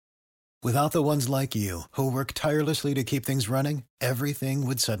Without the ones like you, who work tirelessly to keep things running, everything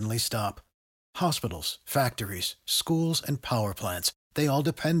would suddenly stop. Hospitals, factories, schools, and power plants, they all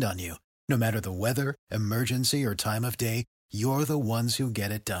depend on you. No matter the weather, emergency, or time of day, you're the ones who get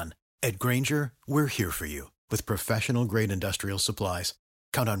it done. At Grainger, we're here for you with professional-grade industrial supplies.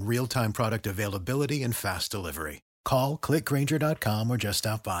 Count on real-time product availability and fast delivery. Call, clickgrainger.com, or just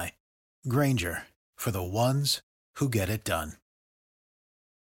stop by. Grainger, for the ones who get it done.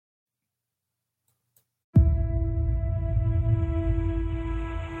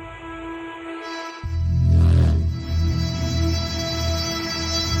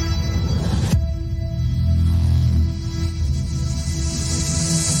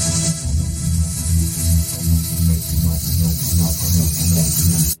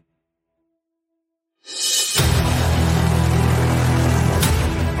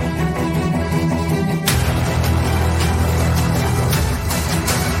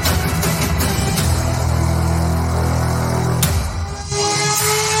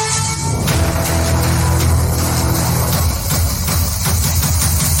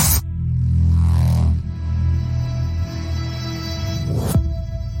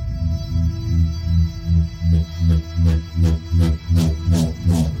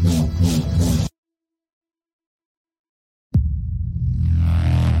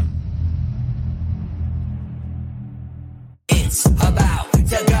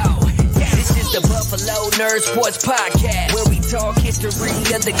 Nerd Sports Podcast, where we talk history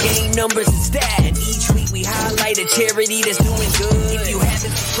of the game, numbers and stats. And each week we highlight a charity that's doing good. If you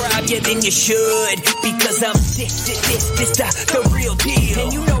haven't subscribed yet, then you should, because I'm this the real deal.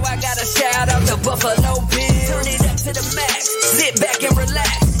 And you know I gotta shout out the Buffalo Bills. Turn it up to the max, sit back and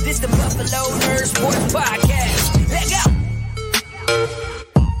relax. This the Buffalo Nerd Sports Podcast. Let's go.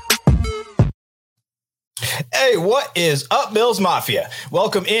 Hey, what is up, Bills Mafia?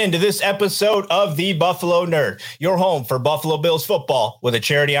 Welcome into this episode of the Buffalo Nerd, your home for Buffalo Bills football with a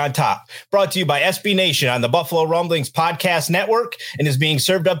charity on top. Brought to you by SB Nation on the Buffalo Rumblings Podcast Network and is being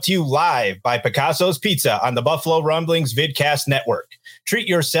served up to you live by Picasso's Pizza on the Buffalo Rumblings Vidcast Network. Treat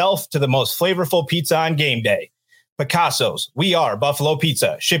yourself to the most flavorful pizza on game day. Picasso's, we are Buffalo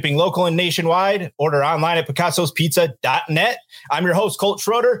Pizza, shipping local and nationwide. Order online at picassospizza.net. I'm your host, Colt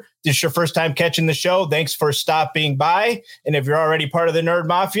Schroeder. This is your first time catching the show. Thanks for stopping by. And if you're already part of the Nerd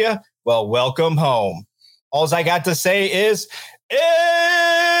Mafia, well, welcome home. All I got to say is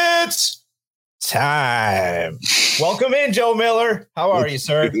it's time. Welcome in, Joe Miller. How are you,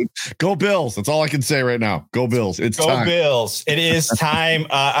 sir? Go Bills. That's all I can say right now. Go Bills. It's Go time. Bills. It is time.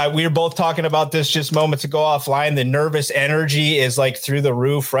 We were both talking about this just moments ago offline. The nervous energy is like through the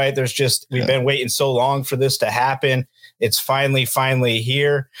roof, right? We've been waiting so long for this to happen. It's finally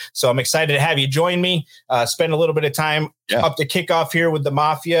here. So I'm excited to have you join me, spend a little bit of time up to kickoff here with the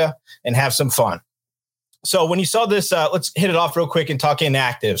Mafia and have some fun. So when you saw this, let's hit it off real quick and talk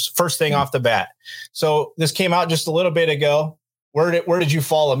inactives. First thing off the bat. So this came out just a little bit ago. Where did you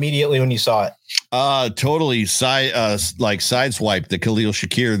fall immediately when you saw it? Totally sideswiped the Khalil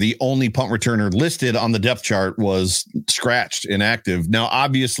Shakir. The only punt returner listed on the depth chart was scratched, inactive. Now,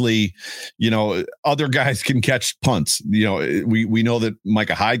 obviously, other guys can catch punts. We know that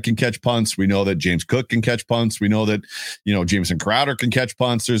Micah Hyde can catch punts. We know that James Cook can catch punts. We know that, Jameson Crowder can catch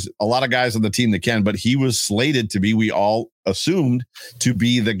punts. There's a lot of guys on the team that can, but he was slated to be, we all assumed, to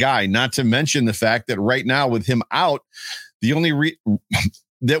be the guy. Not to mention the fact that right now with him out, the only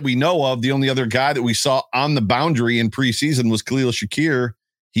that we know of, the only other guy that we saw on the boundary in preseason was Khalil Shakir.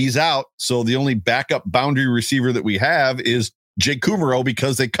 He's out. So the only backup boundary receiver that we have is Jake Kumaro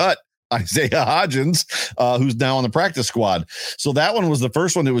because they cut Isaiah Hodgins, who's now on the practice squad. So that one was the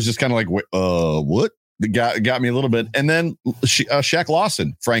first one that was just kind of like, what? That got me a little bit. And then Shaq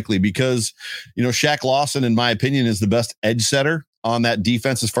Lawson, frankly, because, Shaq Lawson, in my opinion, is the best edge setter on that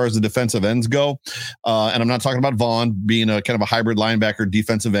defense as far as the defensive ends go. And I'm not talking about Vaughn being a kind of a hybrid linebacker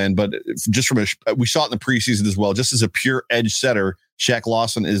defensive end, but just we saw it in the preseason as well, just as a pure edge setter, Shaq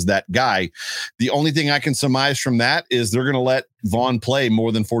Lawson is that guy. The only thing I can surmise from that is they're going to let Vaughn play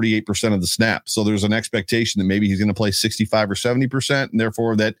more than 48% of the snaps. So there's an expectation that maybe he's going to play 65 or 70%. And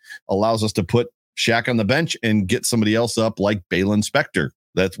therefore that allows us to put Shaq on the bench and get somebody else up like Balin Spector.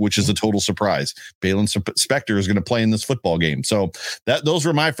 Which is a total surprise. Balin Spector is going to play in this football game. So those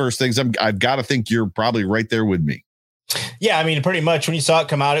were my first things. I've got to think you're probably right there with me. Yeah, I mean, pretty much when you saw it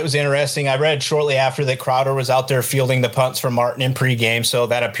come out, it was interesting. I read shortly after that Crowder was out there fielding the punts for Martin in pregame. So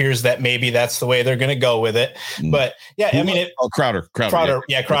that appears that maybe that's the way they're going to go with it. But yeah, I mean, Crowder.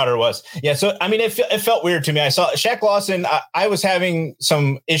 Yeah, Crowder was. Yeah. So, I mean, it felt weird to me. I saw Shaq Lawson. I was having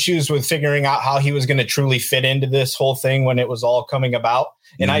some issues with figuring out how he was going to truly fit into this whole thing when it was all coming about.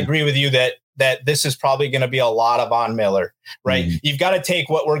 And I agree with you that this is probably going to be a lot of Von Miller, right? You've got to take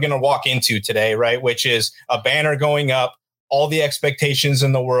what we're going to walk into today, right? Which is a banner going up, all the expectations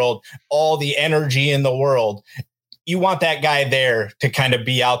in the world, all the energy in the world. You want that guy there to kind of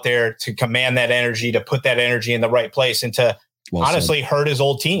be out there to command that energy, to put that energy in the right place, and to honestly hurt his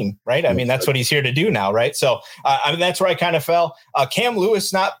old team, right? I mean, that's what he's here to do now, right? So I mean, that's where I kind of fell. Cam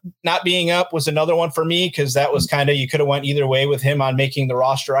Lewis not being up was another one for me, because that was kind of, you could have went either way with him on making the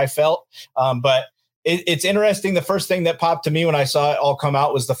roster, I felt. But it's interesting. The first thing that popped to me when I saw it all come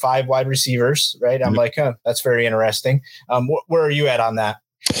out was the 5 wide receivers, right? I'm like, that's very interesting. Where are you at on that?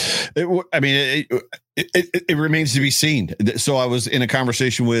 It remains to be seen. So I was in a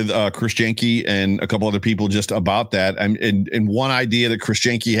conversation with Chris Jenke and a couple other people just about that. And one idea that Chris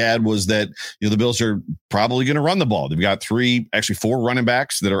Jenke had was that, the Bills are probably going to run the ball. They've got 4 running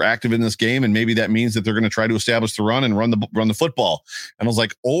backs that are active in this game. And maybe that means that they're going to try to establish the run and run the football. And I was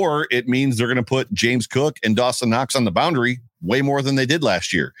like, or it means they're going to put James Cook and Dawson Knox on the boundary way more than they did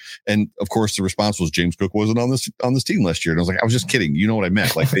last year. And of course the response was James Cook wasn't on this team last year. And I was like, I was just kidding. You know what I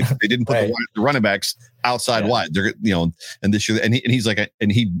meant? Like they didn't put the running backs outside wide. They're, and this year, and he's like,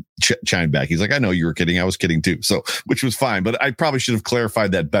 and he chimed back. He's like, I know you were kidding. I was kidding too. So, which was fine, but I probably should have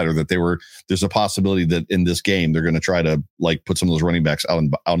clarified that better, that there's a possibility that in this game, they're going to try to like put some of those running backs out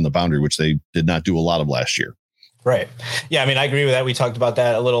on the boundary, which they did not do a lot of last year. Right. Yeah. I mean, I agree with that. We talked about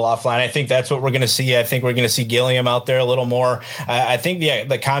that a little offline. I think that's what we're going to see. I think we're going to see Gilliam out there a little more. I think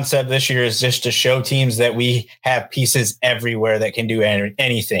the concept this year is just to show teams that we have pieces everywhere that can do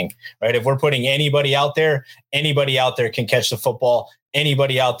anything, right? If we're putting anybody out there can catch the football.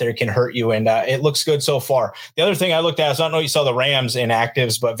 Anybody out there can hurt you. And it looks good so far. The other thing I looked at is, I don't know if you saw the Rams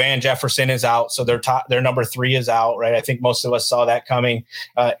inactives, but Van Jefferson is out. So their number 3 is out, right? I think most of us saw that coming.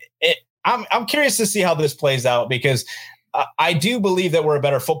 I'm curious to see how this plays out, because I do believe that we're a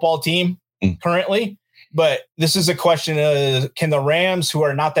better football team currently, but this is a question of, can the Rams, who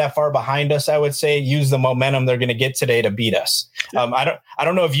are not that far behind us, I would say, use the momentum they're going to get today to beat us? I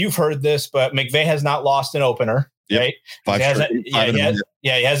don't know if you've heard this, but McVay has not lost an opener, right? He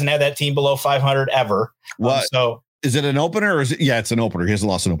hasn't had that team below 500 ever. So is it an opener, or is it? Yeah, it's an opener. He hasn't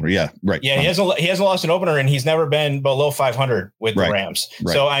lost an opener. Yeah, right. Yeah, he hasn't lost an opener, and he's never been below 500 with the Rams.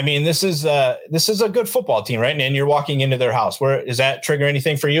 Right. So I mean, this is a good football team, right? And you're walking into their house. Where does that trigger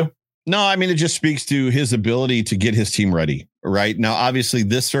anything for you? No, I mean, it just speaks to his ability to get his team ready. Right now, obviously,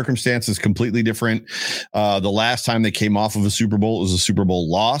 this circumstance is completely different. The last time they came off of a Super Bowl, it was a Super Bowl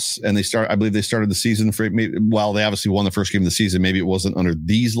loss, and I believe they started the season they obviously won the first game of the season. Maybe it wasn't under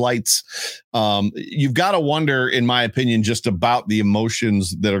these lights. You've got to wonder, in my opinion, just about the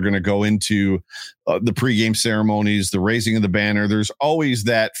emotions that are going to go into the pregame ceremonies, the raising of the banner. There's always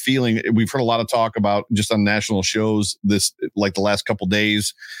that feeling. We've heard a lot of talk about just on national shows this, like the last couple of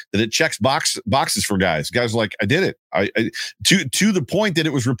days, that it checks boxes for guys. Guys are like, I did it. To the point that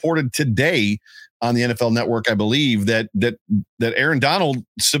it was reported today on the NFL Network, I believe, that Aaron Donald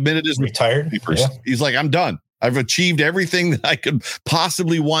submitted his retired papers. Yeah. He's like, I'm done. I've achieved everything that I could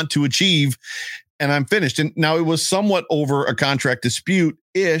possibly want to achieve, and I'm finished. And now it was somewhat over a contract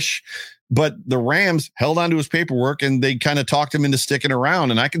dispute-ish, but the Rams held on to his paperwork and they kind of talked him into sticking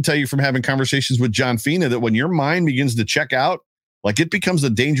around. And I can tell you from having conversations with John Fina that when your mind begins to check out, like, it becomes a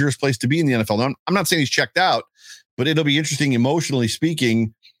dangerous place to be in the NFL. Now, I'm not saying he's checked out, but it'll be interesting, emotionally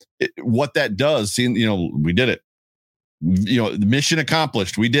speaking, what that does. Seeing, we did it. The mission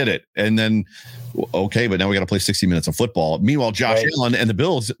accomplished. We did it. And then, okay, but now we got to play 60 minutes of football. Meanwhile, Josh Allen and the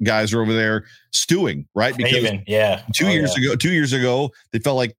Bills guys are over there stewing, right? Because 2 years ago, they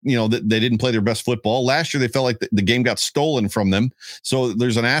felt like, that they didn't play their best football. Last year, they felt like the game got stolen from them. So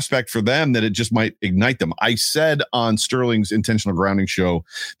there's an aspect for them that it just might ignite them. I said on Sterling's Intentional Grounding show,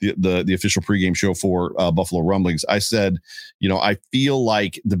 the official pregame show for Buffalo Rumblings, I said, I feel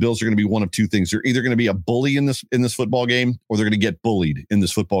like the Bills are going to be one of two things. They're either going to be a bully in this football game, or they're going to get bullied in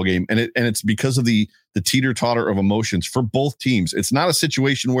this football game. And it's because of the teeter-totter of emotions for both teams. It's not a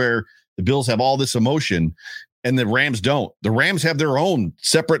situation where the Bills have all this emotion and the Rams don't. The Rams have their own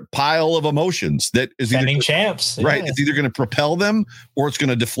separate pile of emotions that is defending champs. Right. It's either going to propel them or it's going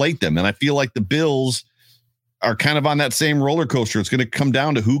to deflate them. And I feel like the Bills are kind of on that same roller coaster. It's going to come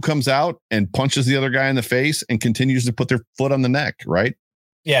down to who comes out and punches the other guy in the face and continues to put their foot on the neck. Right.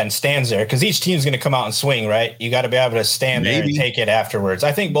 Yeah, and stands there, because each team's going to come out and swing, right? You got to be able to stand there and take it afterwards.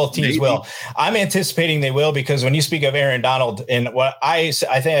 I think both teams will. I'm anticipating they will, because when you speak of Aaron Donald, and what I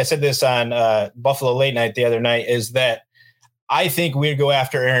think I said this on Buffalo Late Night the other night, is that I think we'd go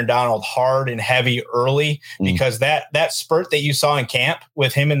after Aaron Donald hard and heavy early because that spurt that you saw in camp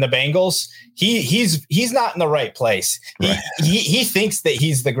with him and the Bengals, he's not in the right place. Right. He thinks that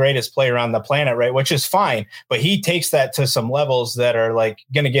he's the greatest player on the planet, right? Which is fine, but he takes that to some levels that are like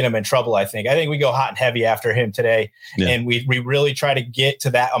going to get him in trouble. I think we go hot and heavy after him today, and we really try to get to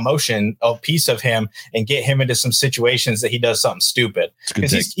that emotion of piece of him and get him into some situations that he does something stupid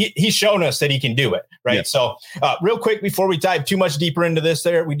because he's shown us that he can do it, right? Yeah. So real quick before we dive too much deeper into this,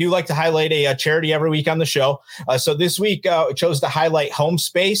 we do like to highlight a charity every week on the show. So this week chose to highlight Home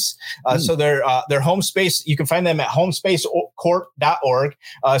Space. So their Home Space, you can find them at homespacecorp.org.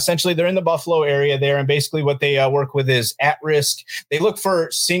 Essentially, they're in the Buffalo area there, and basically what they work with is at risk. They look for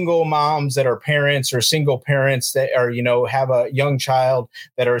single moms that are parents or single parents that are, have a young child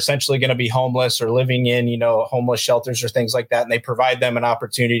that are essentially going to be homeless or living in, homeless shelters or things like that. And they provide them an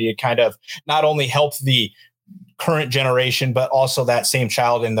opportunity to kind of not only help the current generation, but also that same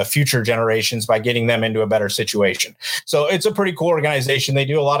child in the future generations by getting them into a better situation. So it's a pretty cool organization. They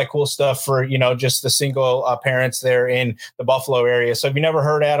do a lot of cool stuff for, just the single parents there in the Buffalo area. So if you never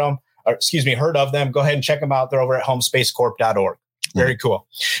heard of them, go ahead and check them out. They're over at homespacecorp.org. Very cool.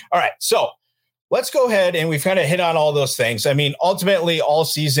 All right. So let's go ahead, and we've kind of hit on all those things. I mean, ultimately all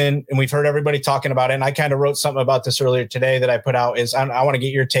season, and we've heard everybody talking about it, and I kind of wrote something about this earlier today that I put out is, I want to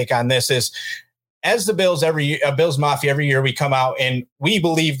get your take on this, is as the Bills Bills Mafia, every year we come out and we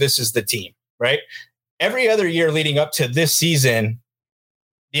believe this is the team, right? Every other year leading up to this season,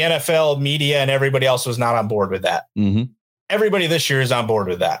 the NFL media and everybody else was not on board with that. Mm-hmm. Everybody this year is on board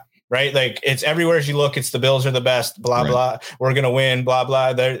with that, right? Like it's everywhere as you look, it's the Bills are the best, blah, blah, we're going to win, blah,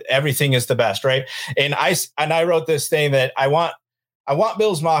 blah. Everything is the best, right? And I wrote this thing that I want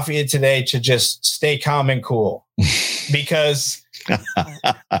Bills Mafia today to just stay calm and cool because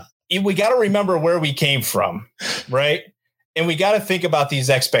we got to remember where we came from, right? And we got to think about these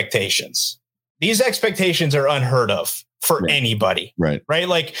expectations. These expectations are unheard of for anybody, right?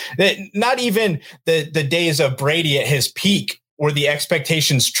 Like not even the days of Brady at his peak were the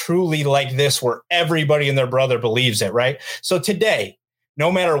expectations truly like this, where everybody and their brother believes it, right? So today, no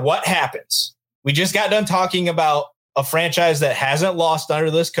matter what happens, we just got done talking about a franchise that hasn't lost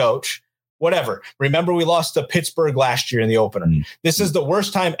under this coach. Whatever. Remember, we lost to Pittsburgh last year in the opener. This is the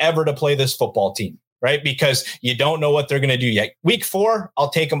worst time ever to play this football team, right? Because you don't know what they're going to do yet. Week 4, I'll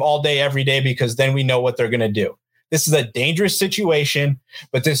take them all day, every day, because then we know what they're going to do. This is a dangerous situation,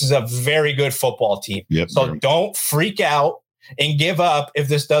 but this is a very good football team. So don't freak out and give up if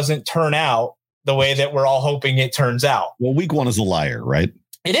this doesn't turn out the way that we're all hoping it turns out. Well, week 1 is a liar, right?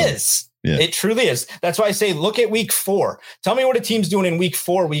 It is. Yeah. It truly is. That's why I say, look at week 4. Tell me what a team's doing in week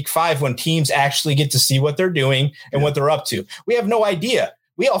 4, week 5, when teams actually get to see what they're doing and what they're up to. We have no idea.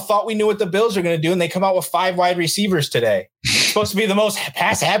 We all thought we knew what the Bills are going to do, and they come out with 5 wide receivers today. It's supposed to be the most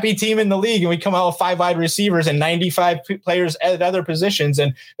pass-happy team in the league, and we come out with 5 wide receivers and 95 players at other positions.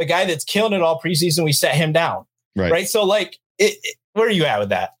 And the guy that's killing it all preseason, we set him down. Right? So, like, where are you at with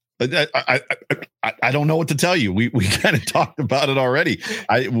that? I don't know what to tell you. We kind of talked about it already.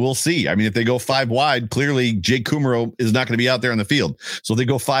 We'll see. I mean, if they go 5 wide, clearly Jake Kumerow is not going to be out there in the field. So if they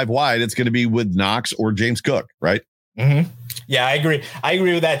go 5 wide, it's going to be with Knox or James Cook, right? Mm-hmm. Yeah, I agree. I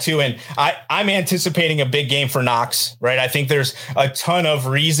agree with that too. And I'm anticipating a big game for Knox, right? I think there's a ton of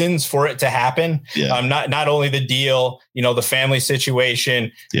reasons for it to happen. Not only the deal, the family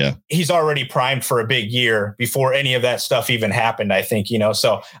situation. Yeah. He's already primed for a big year before any of that stuff even happened, I think,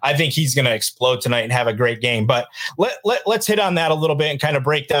 so I think he's going to explode tonight and have a great game. But let's hit on that a little bit and kind of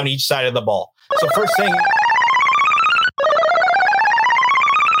break down each side of the ball. So first thing.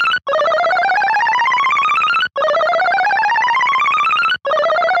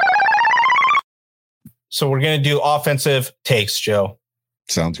 So we're going to do offensive takes, Joe.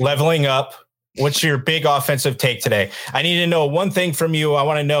 Sounds good. Leveling up. What's your big offensive take today? I need to know one thing from you. I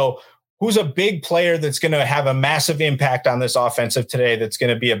want to know who's a big player that's going to have a massive impact on this offensive today, that's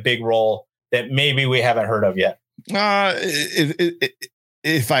going to be a big role that maybe we haven't heard of yet.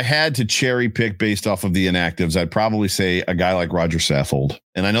 If I had to cherry pick based off of the inactives, I'd probably say a guy like Roger Saffold.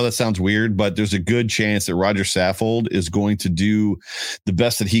 And I know that sounds weird, but there's a good chance that Roger Saffold is going to do the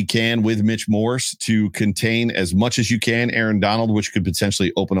best that he can with Mitch Morse to contain as much as you can Aaron Donald, which could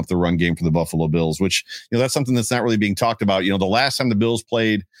potentially open up the run game for the Buffalo Bills, which, that's something that's not really being talked about. The last time the Bills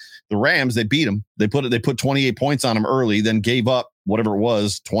played the Rams, they beat them. They put 28 points on them early, then gave up whatever it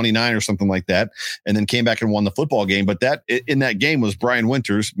was, 29 or something like that, and then came back and won the football game. But that in that game was Brian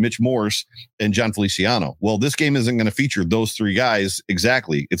Winters, Mitch Morse, and John Feliciano. Well, this game isn't going to feature those 3 guys exactly.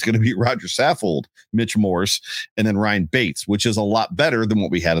 exactly. It's going to be Roger Saffold, Mitch Morse, and then Ryan Bates, which is a lot better than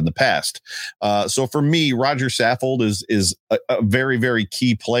what we had in the past. So for me, Roger Saffold is a very, very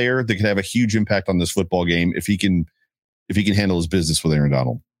key player that could have a huge impact on this football game if he can handle his business with Aaron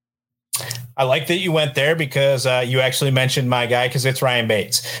Donald. I like that you went there because you actually mentioned my guy because it's Ryan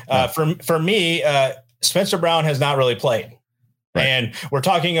Bates. For me, Spencer Brown has not really played. Right. And we're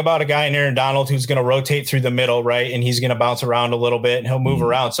talking about a guy in Aaron Donald who's going to rotate through the middle, right? And he's going to bounce around a little bit and he'll move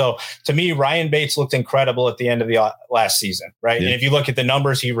around. So to me, Ryan Bates looked incredible at the end of the last season, right? Yeah. And if you look at the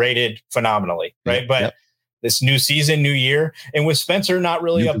numbers, he rated phenomenally, right? But this new season, new year, and with Spencer not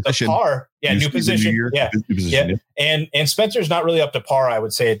really up to par. Yeah, new position. And Spencer's not really up to par, I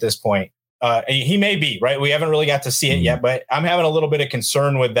would say, at this point. He may be, right? We haven't really got to see it yet, but I'm having a little bit of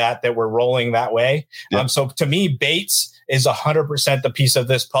concern with that we're rolling that way. So to me, Bates is 100% the piece of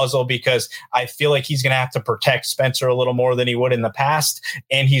this puzzle because I feel like he's going to have to protect Spencer a little more than he would in the past.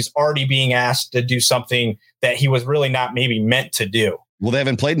 And he's already being asked to do something that he was really not maybe meant to do. Well, they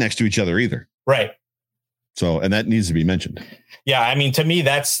haven't played next to each other either. Right. So, and that needs to be mentioned. Yeah, I mean, to me,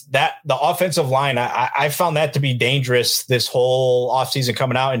 that's the offensive line. I found that to be dangerous this whole offseason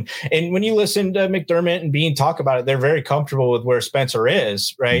coming out. And when you listen to McDermott and Bean talk about it, they're very comfortable with where Spencer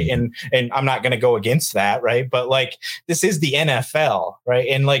is, right? And I'm not going to go against that, right? But like, this is the NFL, right?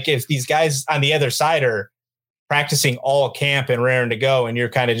 And like, if these guys on the other side are practicing all camp and raring to go, and you're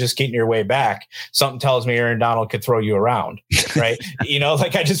kind of just getting your way back, something tells me Aaron Donald could throw you around, right?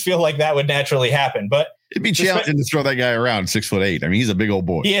 Like, I just feel like that would naturally happen, but it'd be challenging to throw that guy around 6'8". I mean, he's a big old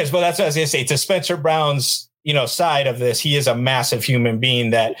boy. He is, but that's what I was going to say. To Spencer Brown's, side of this, he is a massive human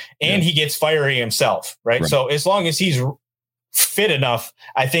being he gets fiery himself, right? So as long as he's fit enough,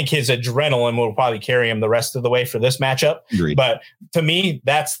 I think his adrenaline will probably carry him the rest of the way for this matchup. Agreed. But to me,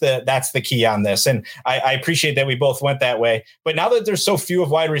 that's the key on this. And I appreciate that we both went that way. But now that there's so few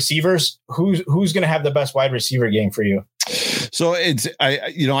of wide receivers, who's going to have the best wide receiver game for you? So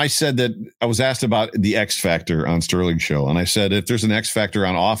I said that I was asked about the X factor on Sterling's show. And I said, if there's an X factor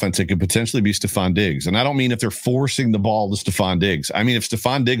on offense, it could potentially be Stephon Diggs. And I don't mean if they're forcing the ball to Stephon Diggs. I mean, if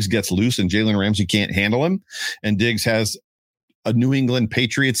Stephon Diggs gets loose and Jalen Ramsey can't handle him and Diggs has a New England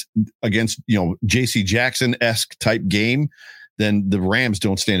Patriots against, JC Jackson-esque type game, then the Rams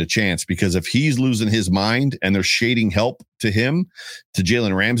don't stand a chance, because if he's losing his mind and they're shading help to him, to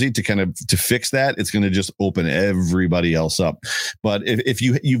Jalen Ramsey to fix that, it's going to just open everybody else up. But if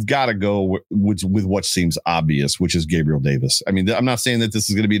you've got to go with what seems obvious, which is Gabriel Davis. I mean, I'm not saying that this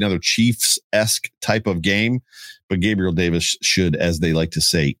is going to be another Chiefs-esque type of game, but Gabriel Davis should, as they like to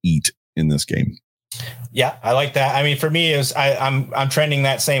say, eat in this game. Yeah, I like that. I mean, for me, I'm trending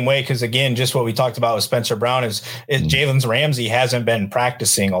that same way because, again, just what we talked about with Spencer Brown is Jalen Ramsey hasn't been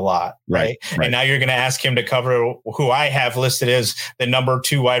practicing a lot, right? And now you're going to ask him to cover who I have listed as the number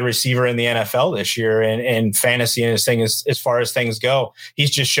 2 wide receiver in the NFL this year in fantasy and his thing as far as things go.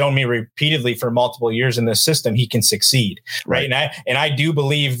 He's just shown me repeatedly for multiple years in this system he can succeed, right? And I do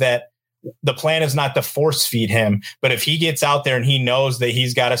believe that the plan is not to force feed him, but if he gets out there and he knows that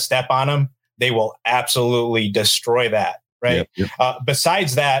he's got to step on him, they will absolutely destroy that, right? Yep.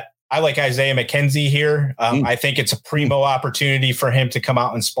 Besides that, I like Isaiah McKenzie here. I think it's a primo opportunity for him to come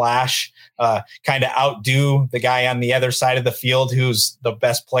out and splash, kind of outdo the guy on the other side of the field who's the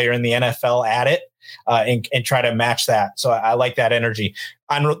best player in the NFL at it, and try to match that. So I like that energy.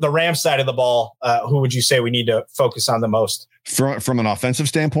 On the Rams side of the ball, who would you say we need to focus on the most? From an offensive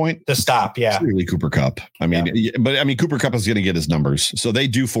standpoint, to stop, really Cooper Kupp. I mean, Cooper Kupp is going to get his numbers, so they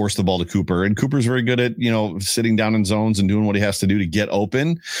do force the ball to Cooper, and Cooper's very good at sitting down in zones and doing what he has to do to get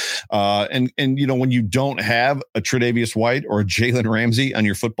open. And when you don't have a Tre'Davious White or a Jalen Ramsey on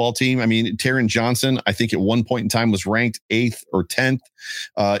your football team, I mean, Taron Johnson, I think at one point in time was ranked 8th or 10th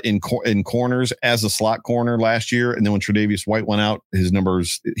in corners as a slot corner last year, and then when Tre'Davious White went out, his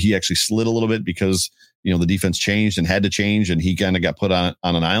numbers, he actually slid a little bit because the defense changed and had to change, and he kind of got put on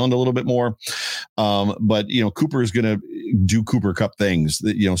an island a little bit more. But Cooper is going to do Cooper Kupp things.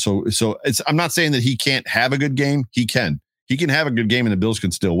 So I'm not saying that he can't have a good game. He can have a good game, and the Bills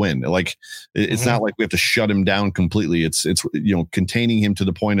can still win. Like, it's not like we have to shut him down completely. It's containing him to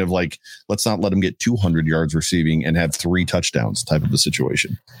the point of, like, let's not let him get 200 yards receiving and have 3 touchdowns type of a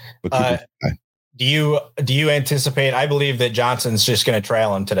situation. But do you anticipate? I believe that Johnson's just going to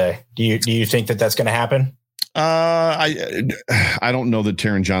trail him today. Do you think that that's going to happen? I don't know that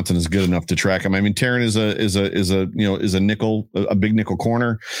Taron Johnson is good enough to track him. I mean, Taron is a nickel, a big nickel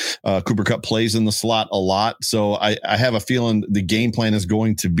corner. Cooper Kupp plays in the slot a lot, so I have a feeling the game plan is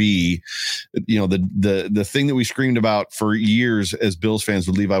going to be, the thing that we screamed about for years as Bills fans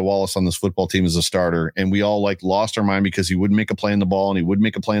with Levi Wallace on this football team as a starter, and we all lost our mind because he wouldn't make a play in the ball, and he wouldn't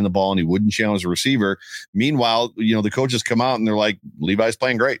make a play in the ball, and he wouldn't challenge the receiver. Meanwhile, the coaches come out and they're like, Levi's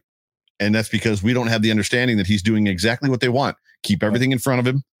playing great. And that's because we don't have the understanding that he's doing exactly what they want. Keep everything in front of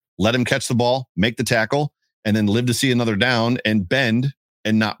him, let him catch the ball, make the tackle, and then live to see another down and bend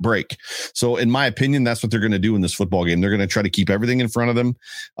and not break. So in my opinion, that's what they're going to do in this football game. They're going to try to keep everything in front of them.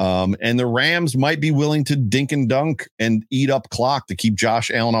 And the Rams might be willing to dink and dunk and eat up clock to keep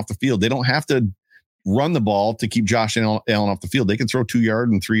Josh Allen off the field. They don't have to run the ball to keep Josh Allen off the field. They can throw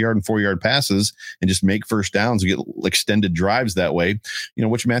 2-yard and 3-yard and 4-yard passes and just make first downs and get extended drives that way,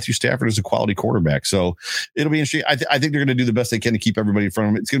 which Matthew Stafford is a quality quarterback. So it'll be interesting. I think they're going to do the best they can to keep everybody in front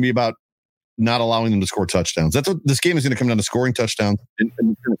of them. It's going to be about not allowing them to score touchdowns. That's what this game is going to come down to, scoring touchdowns and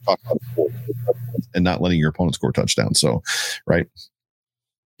we're going to talk about and not letting your opponent score touchdowns. So, right.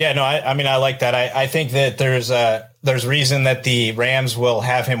 Yeah, no, I mean, I like that. I think that there's reason that the Rams will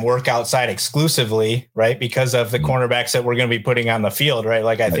have him work outside exclusively, right? Because of the cornerbacks that we're going to be putting on the field, right?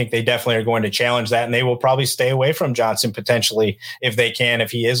 I think they definitely are going to challenge that, and they will probably stay away from Johnson potentially if they can,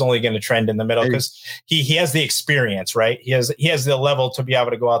 if he is only going to trend in the middle, because he has the experience, right? He has the level to be able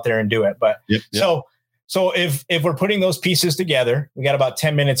to go out there and do it. But So if we're putting those pieces together, we got about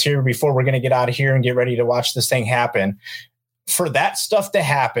 10 minutes here before we're going to get out of here and get ready to watch this thing happen. For that stuff to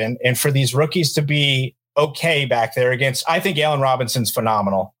happen and for these rookies to be okay back there against, I think Allen Robinson's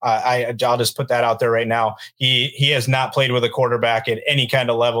phenomenal. I'll just put that out there right now. He has not played with a quarterback at any kind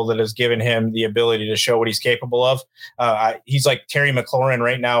of level that has given him the ability to show what he's capable of. He's like Terry McLaurin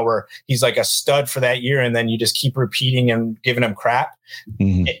right now, where he's like a stud for that year, and then you just keep repeating and giving him crap.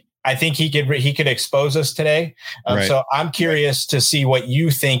 Mm-hmm. I think he could expose us today. Right. So I'm curious to see what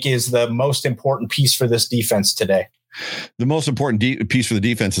you think is the most important piece for this defense today. The most important piece for the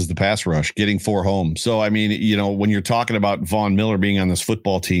defense is the pass rush, getting 4 home. So, I mean, when you're talking about Von Miller being on this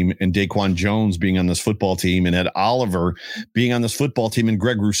football team and Daquan Jones being on this football team and Ed Oliver being on this football team and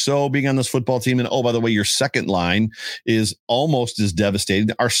Greg Rousseau being on this football team. And, oh, by the way, your second line is almost as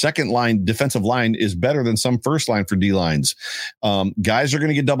devastated. Our second line, defensive line, is better than some first line for D lines. Guys are going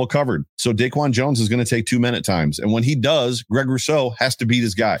to get double covered. So Daquan Jones is going to take 2 men at times. And when he does, Greg Rousseau has to beat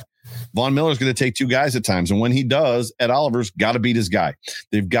his guy. Von Miller's going to take 2 guys at times. And when he does, Ed Oliver's got to beat his guy.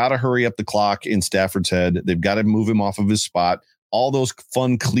 They've got to hurry up the clock in Stafford's head. They've got to move him off of his spot. All those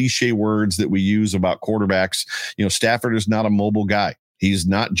fun cliche words that we use about quarterbacks. Stafford is not a mobile guy. He's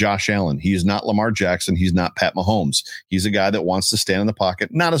not Josh Allen. He is not Lamar Jackson. He's not Pat Mahomes. He's a guy that wants to stand in the pocket,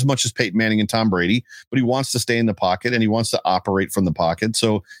 not as much as Peyton Manning and Tom Brady, but he wants to stay in the pocket and he wants to operate from the pocket.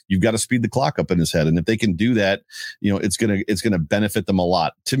 So you've got to speed the clock up in his head. And if they can do that, it's going to benefit them a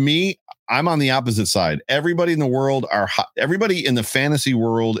lot. To me, I'm on the opposite side. Everybody in the world are hot. Everybody in the fantasy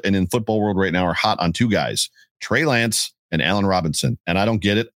world and in football world right now are hot on 2 guys, Trey Lance and Allen Robinson. And I don't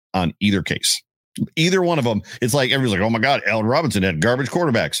get it on either case. Either one of them, it's like everybody's like, oh my God, Allen Robinson had garbage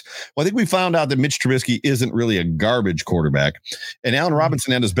quarterbacks. Well, I think we found out that Mitch Trubisky isn't really a garbage quarterback. And Allen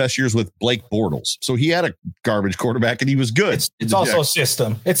Robinson had his best years with Blake Bortles. So he had a garbage quarterback and he was good. It's also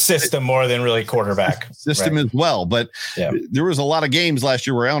system. It's system more than really quarterback. System as well. But there was a lot of games last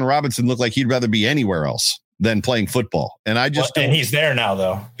year where Allen Robinson looked like he'd rather be anywhere else than playing football. And and he's there now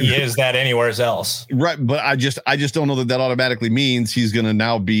though. He is that anywhere else. Right. But I just don't know that automatically means he's going to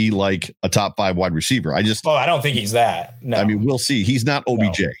now be like a top 5 wide receiver. I don't think he's that. No. I mean, we'll see. He's not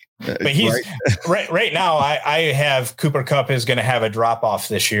OBJ. No. But he's right now. I have Cooper Kupp is going to have a drop off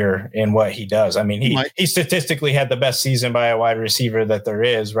this year in what he does. I mean, he statistically had the best season by a wide receiver that there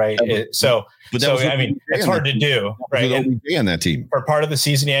is. Right. It's hard to do. Right. OBJ on that team for part of the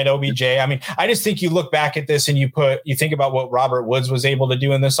season. He had OBJ. I mean, I just think you look back at this and you think about what Robert Woods was able to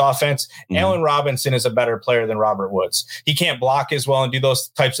do in this offense. Mm-hmm. Allen Robinson is a better player than Robert Woods. He can't block as well and do those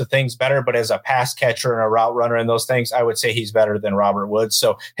types of things better, but as a pass catcher and a route runner and those things, I would say he's better than Robert Woods.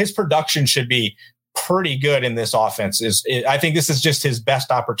 So his production should be pretty good in this offense. I think this is just his best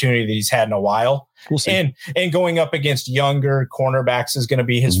opportunity that he's had in a while. We'll see. And going up against younger cornerbacks is going to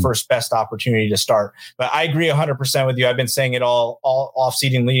be his first best opportunity to start. But I agree 100% with you. I've been saying it all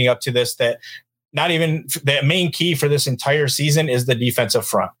off-season leading up to this, that not even the main key for this entire season is the defensive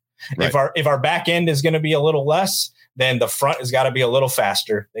front. Right. If our back end is going to be a little less, then the front has got to be a little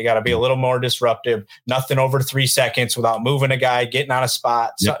faster. They got to be a little more disruptive. Nothing over 3 seconds without moving a guy, getting on a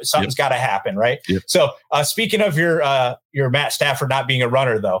spot. Something's got to happen, right? Yep. So speaking of your Matt Stafford not being a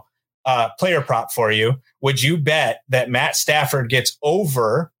runner, though, player prop for you. Would you bet that Matt Stafford gets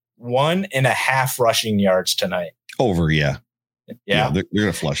over 1.5 rushing yards tonight? Over, yeah. Yeah, they're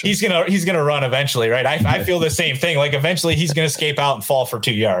gonna flush him. He's gonna run eventually, right? I feel the same thing. Like eventually he's gonna escape out and fall for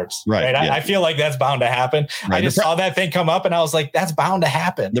 2 yards, right? Yeah. I feel like that's bound to happen. Right. I just saw that thing come up and I was like, that's bound to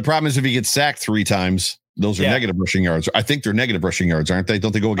happen. The problem is if he gets sacked 3 times, those are negative rushing yards. I think they're negative rushing yards, aren't they?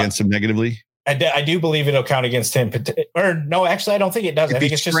 Don't they go against him negatively? I do believe it'll count against him. Or no, actually, I don't think it does. I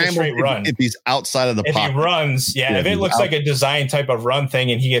think it's just a straight run. If he's outside of the pocket. If he runs, if it looks like a design type of run thing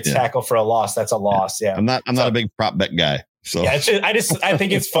and he gets tackled for a loss, that's a loss. Yeah. I'm not a big prop bet guy. So yeah, I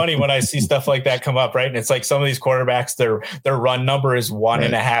think it's funny when I see stuff like that come up, right? And it's like some of these quarterbacks, their run number is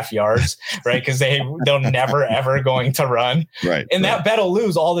 1.5 yards, right? Because they're never ever going to run, right? And that bet will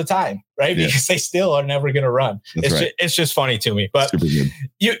lose all the time, right? Because they still are never going to run. It's just funny to me. But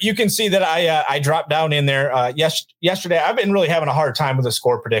you can see that I dropped down in there yesterday. I've been really having a hard time with the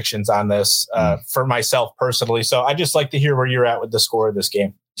score predictions on this for myself personally. So I just like to hear where you're at with the score of this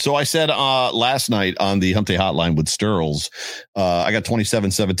game. So I said last night on the Hump Day Hotline with Sterls, I got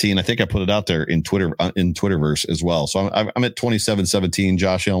 27-17. I think I put it out there in Twitterverse as well. So I'm at 27-17.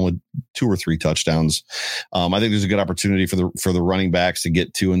 Josh Allen with 2 or 3 touchdowns. I think there's a good opportunity for the running backs to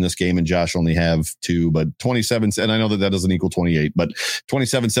get 2 in this game, and Josh only have 2. But 27, and I know that doesn't equal 28, but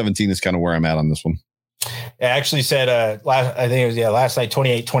 27-17 is kind of where I'm at on this one. I actually said last night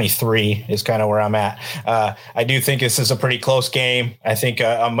 28-23 is kind of where I'm at. I do think this is a pretty close game. I think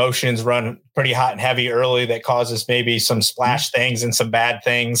emotions run pretty hot and heavy early that causes maybe some splash things and some bad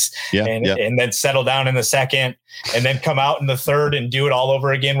things and then settle down in the second and then come out in the third and do it all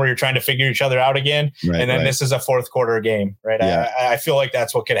over again where you're trying to figure each other out again. And then this is a fourth quarter game, right? Yeah. I feel like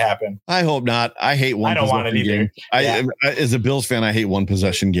that's what could happen. I hope not. I hate one. I don't want it either. As a Bills fan, I hate one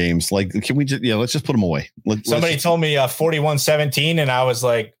possession games. Like, can we just, let's just put them away. Somebody told me 41-17 and I was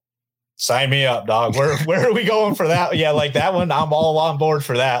like, sign me up, dog. Where are we going for that? Yeah, like that one, I'm all on board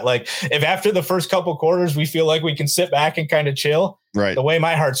for that. Like if after the first couple quarters, we feel like we can sit back and kind of chill, right? The way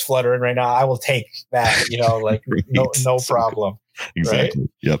my heart's fluttering right now, I will take that, like no problem. Exactly. Right?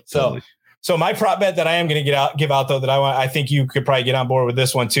 Yep. Totally. So my prop bet that I am going to give out though, that I think you could probably get on board with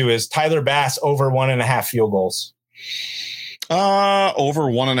this one too, is Tyler Bass over 1.5 field goals. Over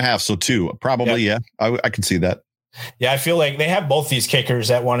 1.5. So 2, probably. Yep. Yeah. I can see that. Yeah, I feel like they have both these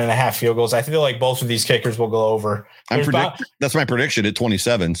kickers at 1.5 field goals. I feel like both of these kickers will go over. That's my prediction at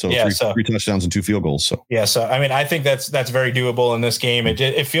 27. So, three touchdowns and 2 field goals. So I mean, I think that's very doable in this game.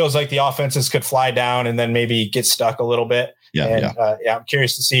 It feels like the offenses could fly down and then maybe get stuck a little bit. I'm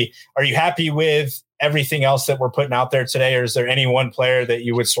curious to see. Are you happy with everything else that we're putting out there today, or is there any one player that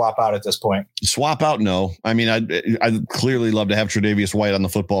you would swap out at this point? Swap out? No. I mean, I'd clearly love to have Tre'Davious White on the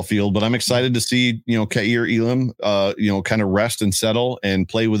football field, but I'm excited to see, Ka'ir Elam, kind of rest and settle and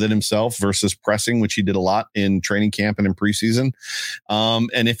play with it himself versus pressing, which he did a lot in training camp and in preseason.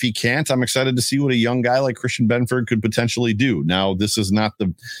 And if he can't, I'm excited to see what a young guy like Christian Benford could potentially do. Now, this is not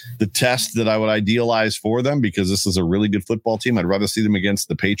the test that I would idealize for them because this is a really good football team. I'd rather see them against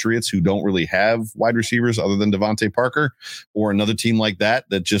the Patriots, who don't really have wide receivers other than Devontae Parker, or another team like that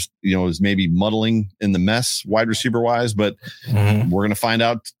just is maybe muddling in the mess wide receiver wise. But we're going to find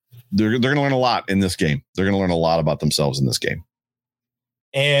out. They're going to learn a lot in this game. They're going to learn a lot about themselves in this game.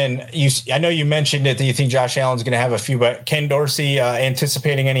 And I know you mentioned it that you think Josh Allen's going to have a few, but Ken Dorsey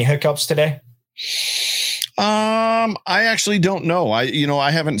anticipating any hiccups today? I actually don't know.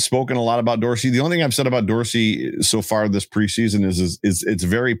 I haven't spoken a lot about Dorsey. The only thing I've said about Dorsey so far this preseason is it's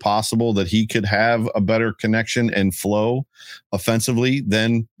very possible that he could have a better connection and flow offensively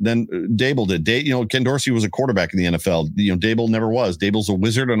than Dable did. Ken Dorsey was a quarterback in the NFL. Dable never was. Dable's a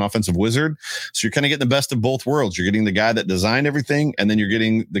wizard, an offensive wizard. So you're kind of getting the best of both worlds. You're getting the guy that designed everything, and then you're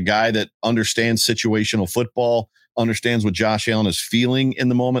getting the guy that understands situational football, understands what Josh Allen is feeling in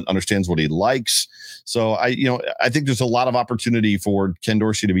the moment, understands what he likes. So I think there's a lot of opportunity for Ken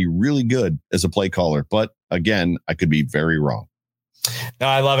Dorsey to be really good as a play caller. But again, I could be very wrong. No,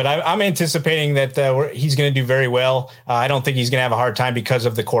 I love it. I'm anticipating that he's going to do very well. I don't think he's going to have a hard time because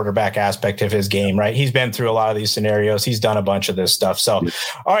of the quarterback aspect of his game, right? He's been through a lot of these scenarios. He's done a bunch of this stuff. So,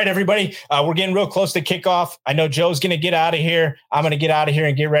 all right, everybody, we're getting real close to kickoff. I know Joe's going to get out of here. I'm going to get out of here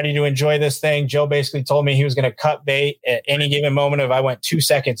and get ready to enjoy this thing. Joe basically told me he was going to cut bait at any given moment if I went 2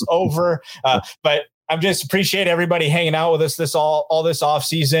 seconds over. But I just appreciate everybody hanging out with us all this off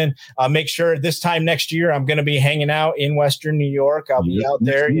season. Make sure this time next year, I'm going to be hanging out in Western New York. I'll be out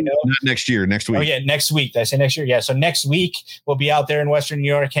there, Not next year, next week. Oh yeah. Next week. Did I say next year? Yeah. So next week we'll be out there in Western New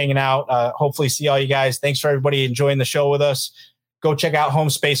York hanging out. Hopefully see all you guys. Thanks for everybody enjoying the show with us. Go check out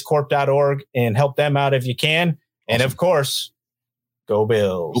homespacecorp.org and help them out if you can. And of course, Go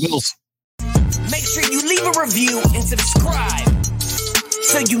Bills. Go Bills. Make sure you leave a review and subscribe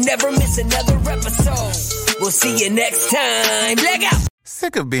so you never miss another episode. We'll see you next time. Leg out.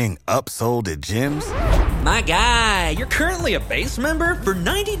 Sick of being upsold at gyms? My guy, you're currently a base member. For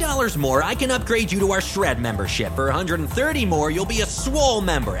 $90 more, I can upgrade you to our Shred membership. For $130 more, you'll be a Swole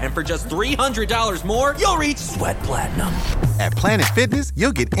member. And for just $300 more, you'll reach Sweat Platinum. At Planet Fitness,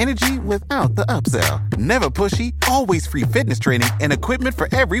 you'll get energy without the upsell. Never pushy, always free fitness training and equipment for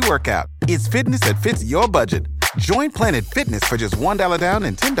every workout. It's fitness that fits your budget. Join Planet Fitness for just $1 down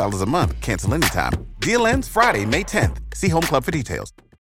and $10 a month. Cancel anytime. Deal ends Friday, May 10th. See Home Club for details.